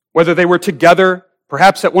 Whether they were together,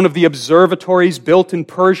 perhaps at one of the observatories built in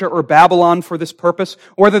Persia or Babylon for this purpose,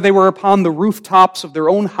 or whether they were upon the rooftops of their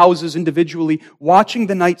own houses individually, watching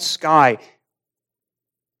the night sky,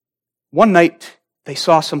 one night they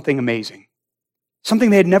saw something amazing. Something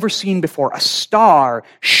they had never seen before. A star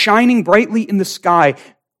shining brightly in the sky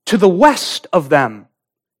to the west of them,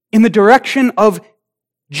 in the direction of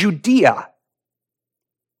Judea.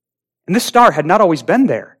 And this star had not always been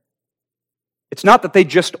there. It's not that they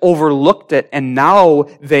just overlooked it and now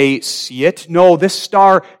they see it. No, this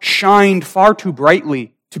star shined far too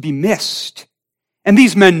brightly to be missed. And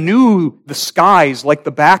these men knew the skies like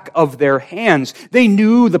the back of their hands. They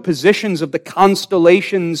knew the positions of the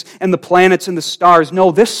constellations and the planets and the stars.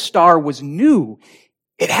 No, this star was new.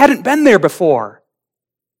 It hadn't been there before.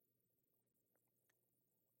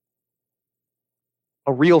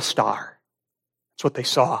 A real star. That's what they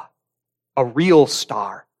saw. A real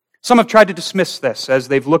star. Some have tried to dismiss this as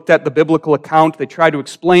they've looked at the biblical account. They try to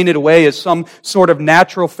explain it away as some sort of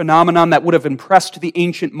natural phenomenon that would have impressed the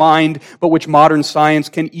ancient mind, but which modern science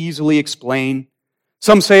can easily explain.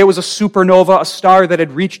 Some say it was a supernova, a star that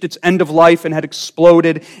had reached its end of life and had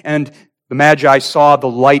exploded, and the Magi saw the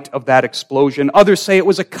light of that explosion. Others say it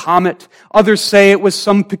was a comet. Others say it was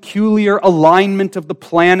some peculiar alignment of a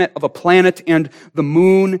planet and the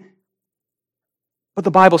moon. But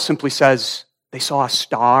the Bible simply says they saw a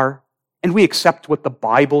star, and we accept what the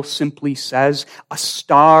Bible simply says. A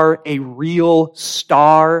star, a real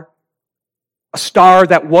star. A star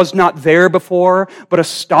that was not there before, but a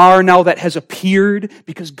star now that has appeared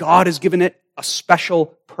because God has given it a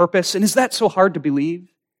special purpose. And is that so hard to believe?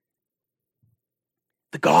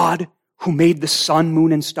 The God who made the sun,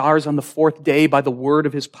 moon, and stars on the fourth day by the word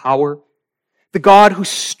of his power. The God who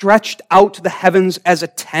stretched out the heavens as a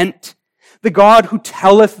tent. The God who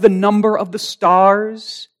telleth the number of the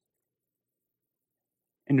stars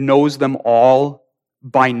and knows them all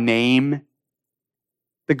by name.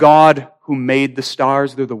 The God who made the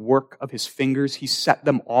stars, they're the work of his fingers. He set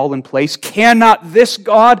them all in place. Cannot this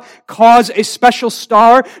God cause a special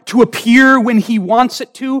star to appear when he wants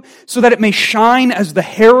it to, so that it may shine as the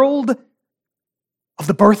herald of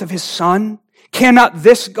the birth of his Son? Cannot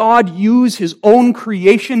this God use his own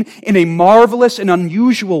creation in a marvelous and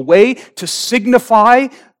unusual way to signify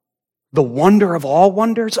the wonder of all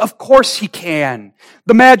wonders? Of course he can.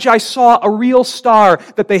 The Magi saw a real star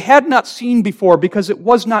that they had not seen before because it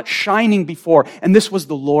was not shining before, and this was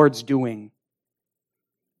the Lord's doing.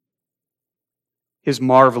 His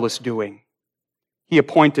marvelous doing. He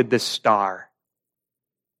appointed this star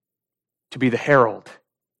to be the herald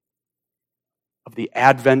of the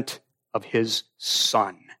advent of his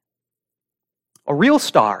Son. A real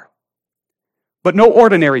star, but no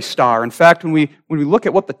ordinary star. In fact, when we look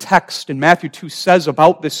at what the text in Matthew 2 says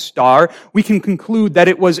about this star, we can conclude that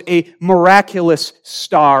it was a miraculous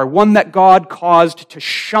star, one that God caused to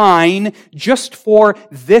shine just for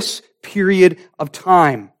this period of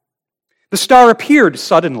time. The star appeared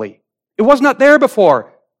suddenly. It was not there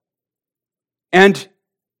before. And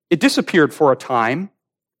it disappeared for a time,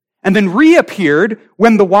 and then reappeared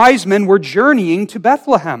when the wise men were journeying to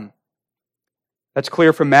Bethlehem. That's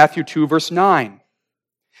clear from Matthew 2, verse 9.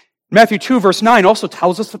 Matthew 2, verse 9 also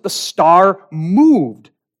tells us that the star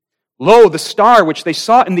moved. Lo, the star which they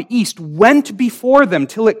saw in the east went before them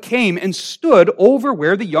till it came and stood over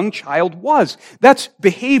where the young child was. That's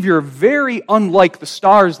behavior very unlike the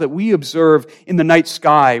stars that we observe in the night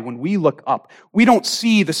sky when we look up. We don't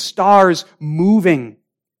see the stars moving.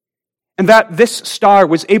 And that this star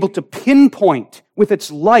was able to pinpoint with its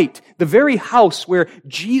light the very house where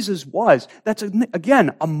Jesus was. That's,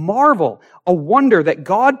 again, a marvel, a wonder that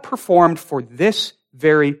God performed for this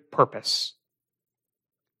very purpose.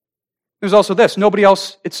 There's also this. Nobody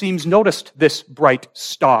else, it seems, noticed this bright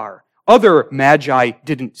star. Other magi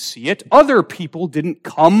didn't see it. Other people didn't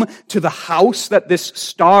come to the house that this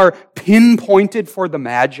star pinpointed for the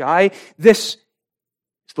magi. This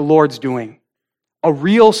is the Lord's doing. A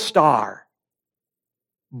real star,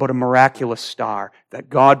 but a miraculous star that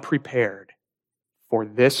God prepared for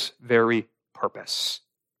this very purpose.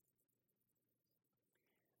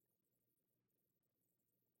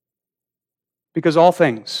 Because all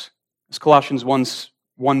things, as Colossians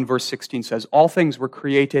 1 verse 16 says, all things were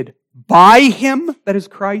created by Him, that is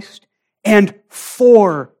Christ, and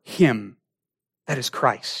for Him, that is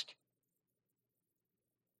Christ.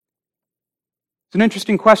 It's an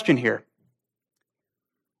interesting question here.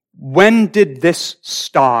 When did this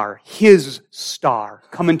star, His star,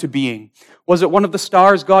 come into being? Was it one of the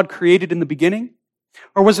stars God created in the beginning?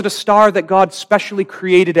 Or was it a star that God specially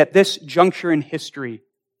created at this juncture in history?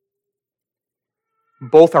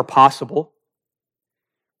 Both are possible.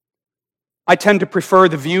 I tend to prefer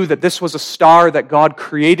the view that this was a star that God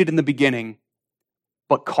created in the beginning,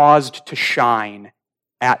 but caused to shine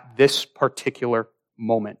at this particular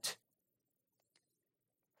moment.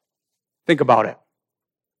 Think about it.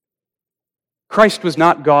 Christ was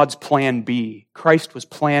not God's plan B. Christ was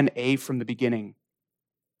plan A from the beginning.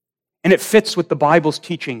 And it fits with the Bible's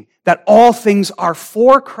teaching that all things are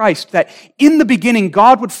for Christ, that in the beginning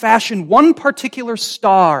God would fashion one particular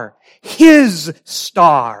star, His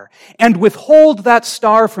star, and withhold that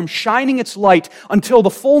star from shining its light until the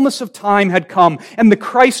fullness of time had come and the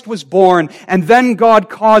Christ was born, and then God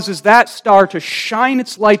causes that star to shine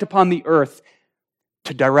its light upon the earth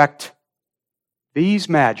to direct these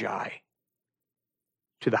magi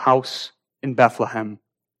to the house in Bethlehem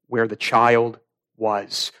where the child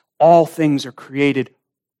was. All things are created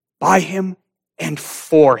by Him and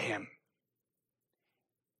for Him.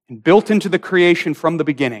 And built into the creation from the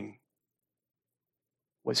beginning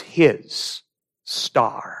was His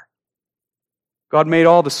star. God made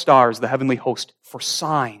all the stars, the heavenly host, for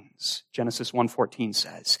signs, Genesis 1:14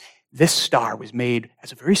 says. This star was made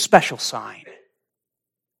as a very special sign,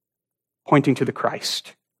 pointing to the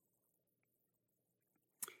Christ.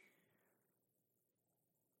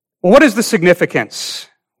 Well, what is the significance?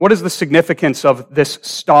 What is the significance of this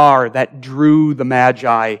star that drew the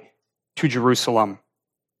Magi to Jerusalem?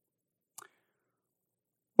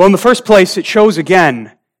 Well, in the first place, it shows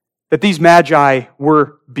again that these Magi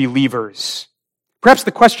were believers. Perhaps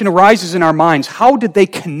the question arises in our minds, how did they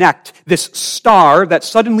connect this star that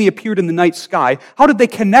suddenly appeared in the night sky? How did they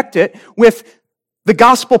connect it with the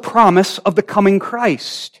gospel promise of the coming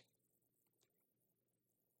Christ?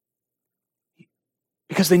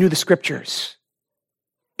 Because they knew the Scriptures.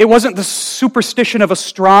 It wasn't the superstition of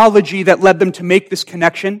astrology that led them to make this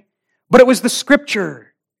connection, but it was the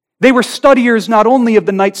Scripture. They were studiers not only of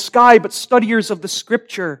the night sky, but studiers of the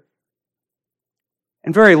Scripture.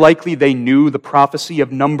 And very likely they knew the prophecy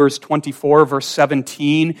of Numbers 24, verse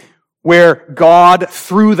 17, where God,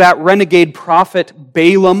 through that renegade prophet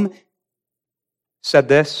Balaam, said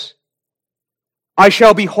this, I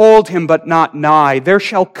shall behold him, but not nigh. There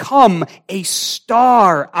shall come a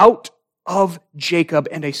star out of Jacob,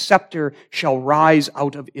 and a scepter shall rise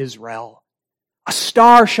out of Israel. A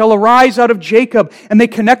star shall arise out of Jacob. And they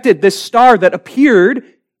connected this star that appeared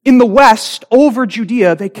in the west over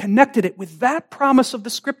Judea. They connected it with that promise of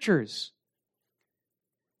the Scriptures.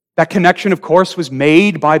 That connection, of course, was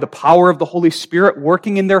made by the power of the Holy Spirit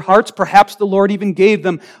working in their hearts. Perhaps the Lord even gave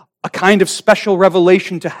them a kind of special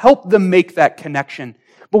revelation to help them make that connection.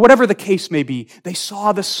 But whatever the case may be, they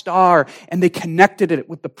saw the star and they connected it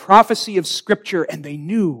with the prophecy of Scripture, and they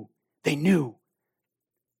knew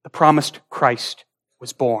the promised Christ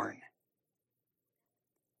was born.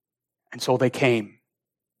 And so they came.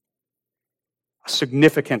 A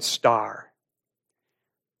significant star.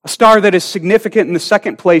 A star that is significant in the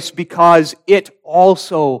second place because it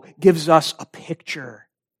also gives us a picture,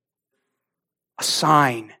 a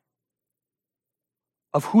sign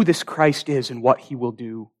of who this Christ is and what He will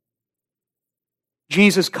do.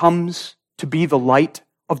 Jesus comes to be the light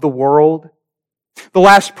of the world. The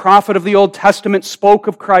last prophet of the Old Testament spoke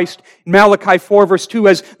of Christ in Malachi 4 verse 2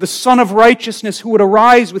 as the Son of Righteousness who would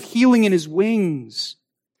arise with healing in His wings.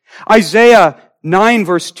 Isaiah 9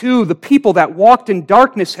 verse 2, the people that walked in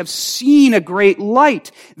darkness have seen a great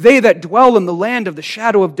light. They that dwell in the land of the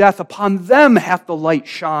shadow of death, upon them hath the light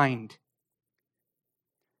shined.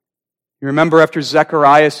 You remember after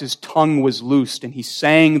Zechariah, tongue was loosed and he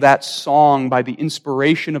sang that song by the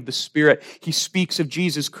inspiration of the Spirit. He speaks of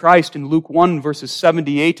Jesus Christ in Luke 1 verses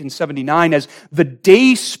 78 and 79 as the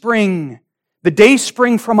day spring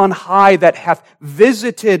from on high that hath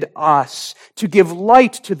visited us to give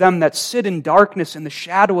light to them that sit in darkness and the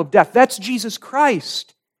shadow of death. That's Jesus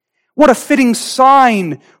Christ. What a fitting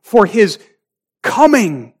sign for His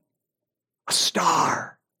coming. A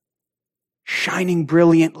star shining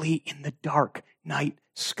brilliantly in the dark night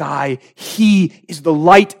sky. He is the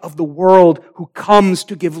light of the world who comes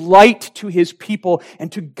to give light to His people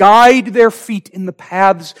and to guide their feet in the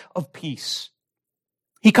paths of peace.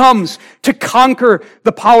 He comes to conquer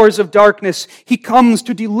the powers of darkness. He comes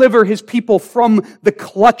to deliver His people from the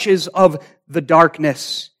clutches of the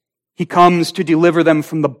darkness. He comes to deliver them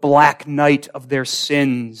from the black night of their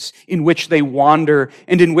sins, in which they wander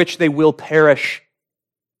and in which they will perish,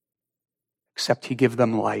 except He give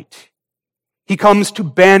them light. He comes to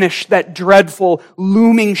banish that dreadful,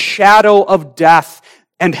 looming shadow of death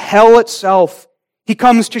and hell itself. He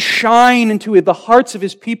comes to shine into the hearts of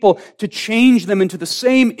His people, to change them into the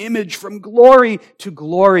same image from glory to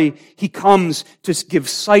glory. He comes to give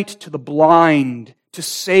sight to the blind, to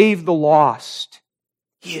save the lost.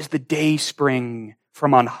 He is the day spring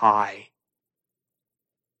from on high.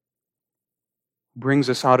 Brings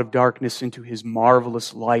us out of darkness into His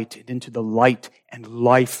marvelous light and into the light and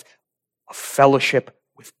life of fellowship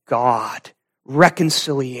with God,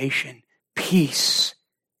 reconciliation, peace.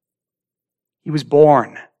 He was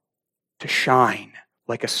born to shine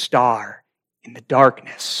like a star in the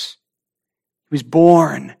darkness. He was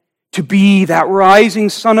born to be that rising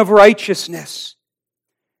sun of righteousness,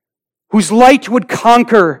 whose light would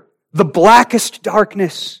conquer the blackest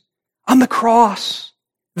darkness on the cross.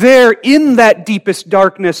 There, in that deepest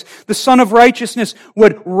darkness, the Son of Righteousness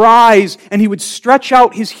would rise and He would stretch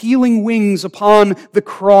out His healing wings upon the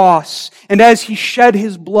cross. And as He shed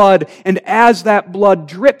His blood, and as that blood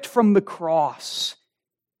dripped from the cross,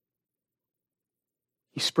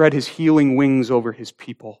 He spread His healing wings over His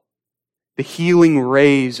people. The healing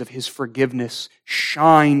rays of His forgiveness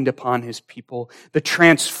shined upon His people. The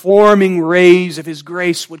transforming rays of His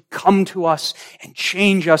grace would come to us and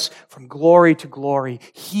change us from glory to glory.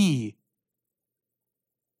 He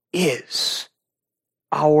is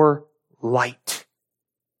our light.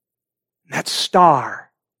 That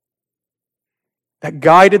star that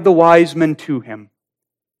guided the wise men to Him,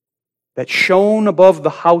 that shone above the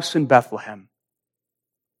house in Bethlehem,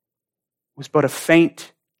 was but a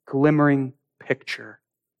faint glimmering picture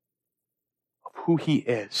of who He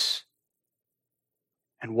is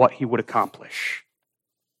and what He would accomplish.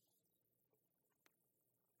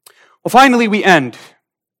 Well, finally, we end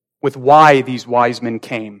with why these wise men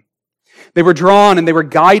came. They were drawn and they were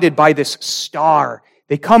guided by this star.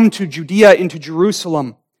 They come to Judea, into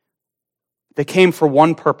Jerusalem. They came for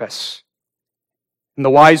one purpose. And the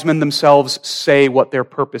wise men themselves say what their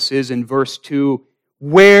purpose is in verse 2.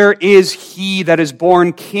 Where is He that is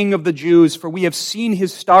born King of the Jews? For we have seen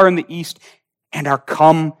His star in the east and are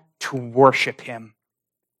come to worship Him.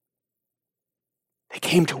 They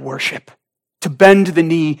came to worship, to bend the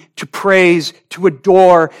knee, to praise, to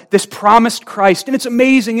adore this promised Christ. And it's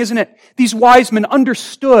amazing, isn't it? These wise men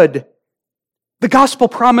understood the gospel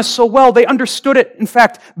promise so well. They understood it, in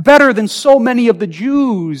fact, better than so many of the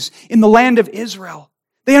Jews in the land of Israel.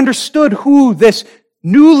 They understood who this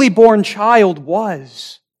newly born child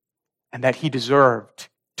was, and that He deserved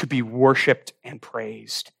to be worshiped and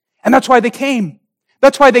praised. And that's why they came.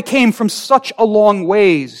 That's why they came from such a long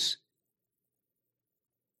ways.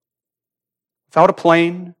 Without a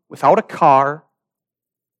plane, without a car,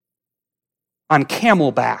 on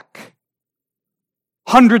camelback,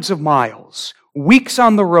 hundreds of miles, weeks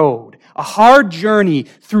on the road, a hard journey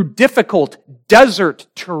through difficult desert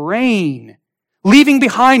terrain, leaving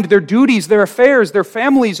behind their duties, their affairs, their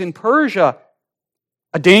families in Persia.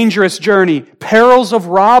 A dangerous journey, perils of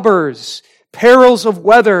robbers, perils of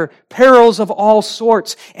weather, perils of all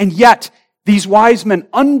sorts. And yet, these wise men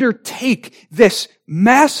undertake this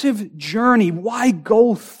massive journey. Why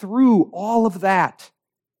go through all of that?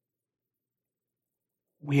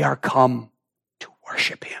 We are come to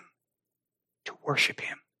worship Him. To worship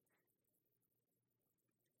Him.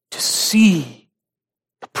 To see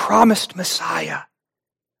the promised Messiah.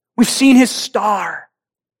 We've seen His star.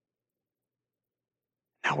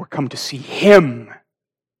 Now we're come to see Him.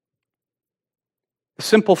 The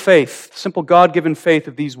simple faith, simple God-given faith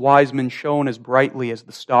of these wise men shone as brightly as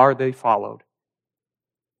the star they followed.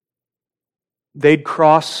 They'd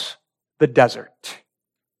cross the desert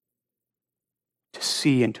to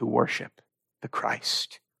see and to worship the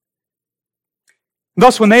Christ.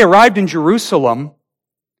 Thus, when they arrived in Jerusalem,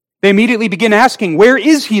 they immediately begin asking, where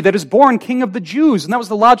is he that is born King of the Jews? And that was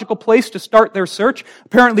the logical place to start their search.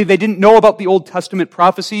 Apparently, they didn't know about the Old Testament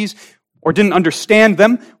prophecies or didn't understand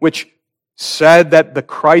them, which said that the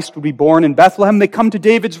Christ would be born in Bethlehem. They come to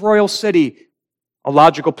David's royal city, a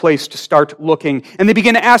logical place to start looking. And they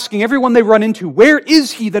begin asking everyone they run into, where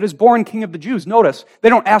is he that is born King of the Jews? Notice, they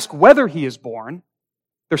don't ask whether he is born.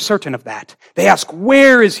 They're certain of that. They ask,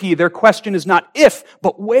 where is he? Their question is not if,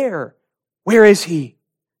 but where. Where is he?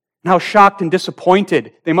 And how shocked and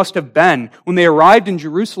disappointed they must have been when they arrived in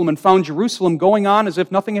Jerusalem and found Jerusalem going on as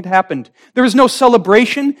if nothing had happened. There was no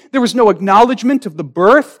celebration. There was no acknowledgement of the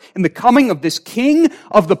birth and the coming of this king,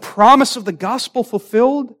 of the promise of the gospel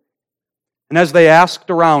fulfilled. And as they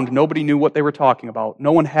asked around, nobody knew what they were talking about.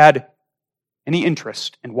 No one had any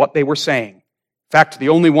interest in what they were saying. In fact, the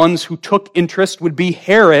only ones who took interest would be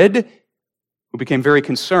Herod, who became very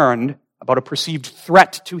concerned about a perceived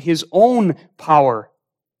threat to his own power.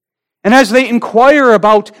 And as they inquire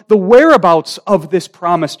about the whereabouts of this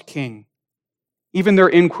promised king, even their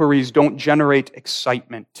inquiries don't generate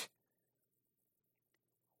excitement.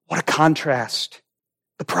 What a contrast.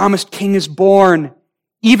 The promised king is born.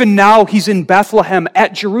 Even now he's in Bethlehem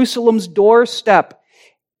at Jerusalem's doorstep.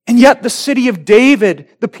 And yet the city of David,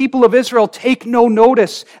 the people of Israel, take no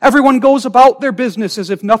notice. Everyone goes about their business as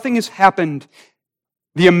if nothing has happened.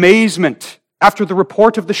 The amazement after the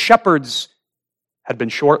report of the shepherds had been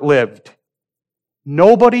short-lived.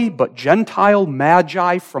 Nobody but Gentile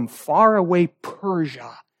magi from faraway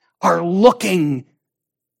Persia are looking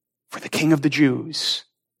for the King of the Jews.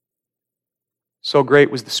 So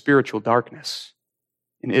great was the spiritual darkness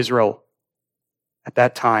in Israel at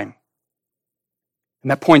that time.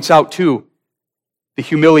 And that points out, too, the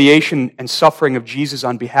humiliation and suffering of Jesus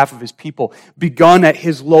on behalf of his people, begun at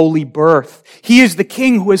his lowly birth. He is the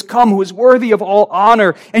king who has come, who is worthy of all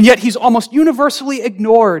honor, and yet he's almost universally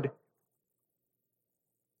ignored.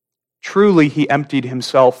 Truly, he emptied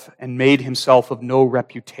himself and made himself of no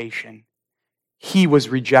reputation. He was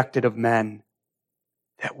rejected of men,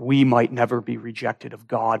 that we might never be rejected of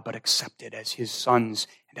God, but accepted as his sons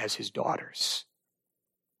and as his daughters.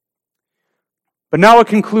 But now a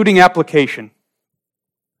concluding application.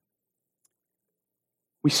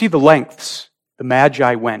 We see the lengths the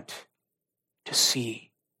Magi went to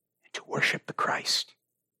see and to worship the Christ.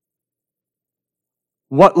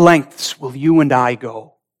 What lengths will you and I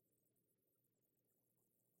go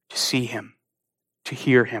to see him, to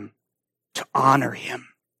hear him, to honor him?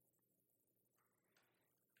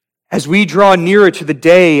 As we draw nearer to the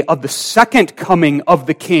day of the second coming of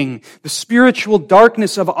the King, the spiritual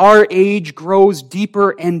darkness of our age grows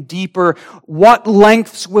deeper and deeper. What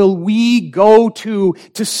lengths will we go to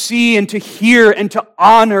see and to hear and to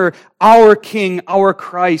honor our King, our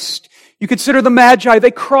Christ? You consider the Magi. They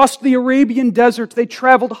crossed the Arabian desert. They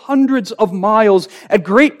traveled hundreds of miles at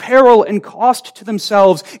great peril and cost to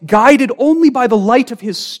themselves, guided only by the light of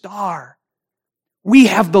his star. We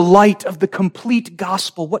have the light of the complete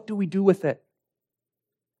gospel. What do we do with it?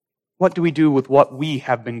 What do we do with what we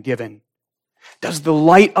have been given? Does the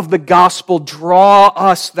light of the gospel draw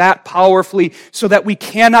us that powerfully so that we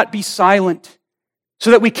cannot be silent?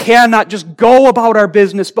 So that we cannot just go about our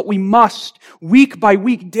business, but we must, week by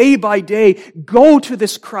week, day by day, go to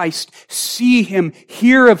this Christ, see him,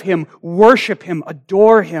 hear of him, worship him,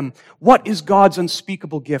 adore him. What is God's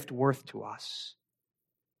unspeakable gift worth to us?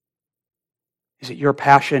 Is it your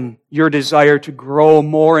passion, your desire to grow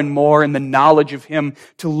more and more in the knowledge of him,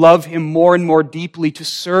 to love him more and more deeply, to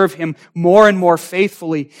serve him more and more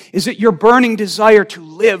faithfully? Is it your burning desire to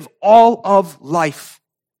live all of life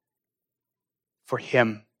for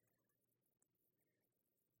him?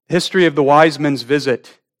 The history of the wise men's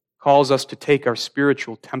visit calls us to take our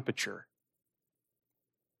spiritual temperature.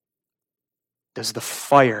 Does the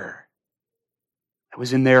fire that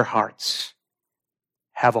was in their hearts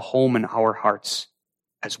have a home in our hearts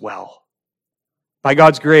as well? By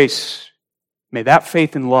God's grace, may that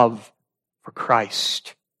faith and love for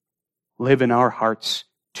Christ live in our hearts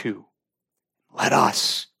too. Let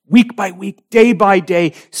us, week by week, day by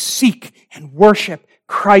day, seek and worship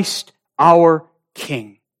Christ our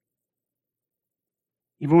King.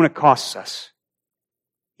 Even when it costs us,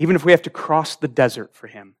 even if we have to cross the desert for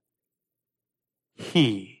him,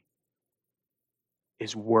 he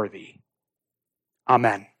is worthy.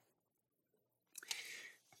 Amen.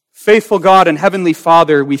 Faithful God and Heavenly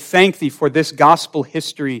Father, we thank Thee for this gospel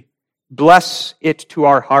history. Bless it to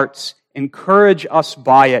our hearts. Encourage us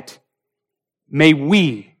by it. May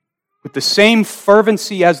we, with the same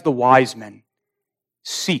fervency as the wise men,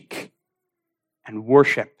 seek and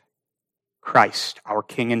worship Christ, our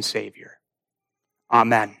King and Savior.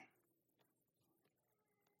 Amen.